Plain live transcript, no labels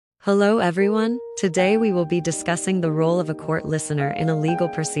Hello everyone, today we will be discussing the role of a court listener in a legal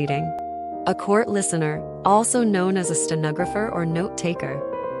proceeding. A court listener, also known as a stenographer or note taker,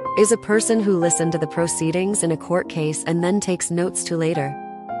 is a person who listened to the proceedings in a court case and then takes notes to later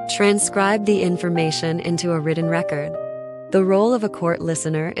transcribe the information into a written record. The role of a court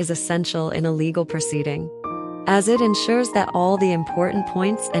listener is essential in a legal proceeding, as it ensures that all the important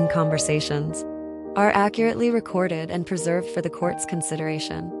points and conversations are accurately recorded and preserved for the court's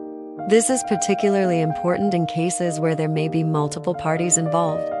consideration. This is particularly important in cases where there may be multiple parties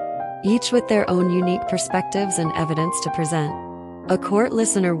involved, each with their own unique perspectives and evidence to present. A court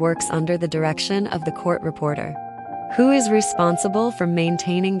listener works under the direction of the court reporter, who is responsible for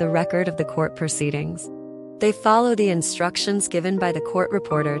maintaining the record of the court proceedings. They follow the instructions given by the court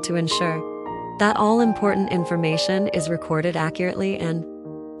reporter to ensure that all important information is recorded accurately and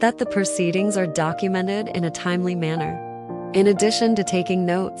that the proceedings are documented in a timely manner. In addition to taking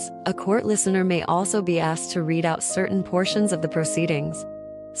notes, a court listener may also be asked to read out certain portions of the proceedings,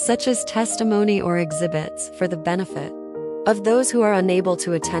 such as testimony or exhibits, for the benefit of those who are unable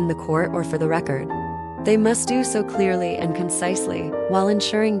to attend the court or for the record. They must do so clearly and concisely, while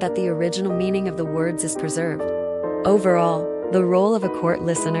ensuring that the original meaning of the words is preserved. Overall, the role of a court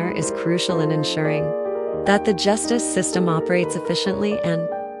listener is crucial in ensuring that the justice system operates efficiently and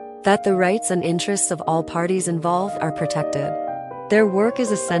that the rights and interests of all parties involved are protected. Their work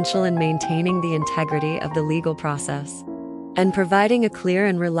is essential in maintaining the integrity of the legal process and providing a clear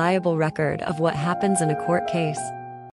and reliable record of what happens in a court case.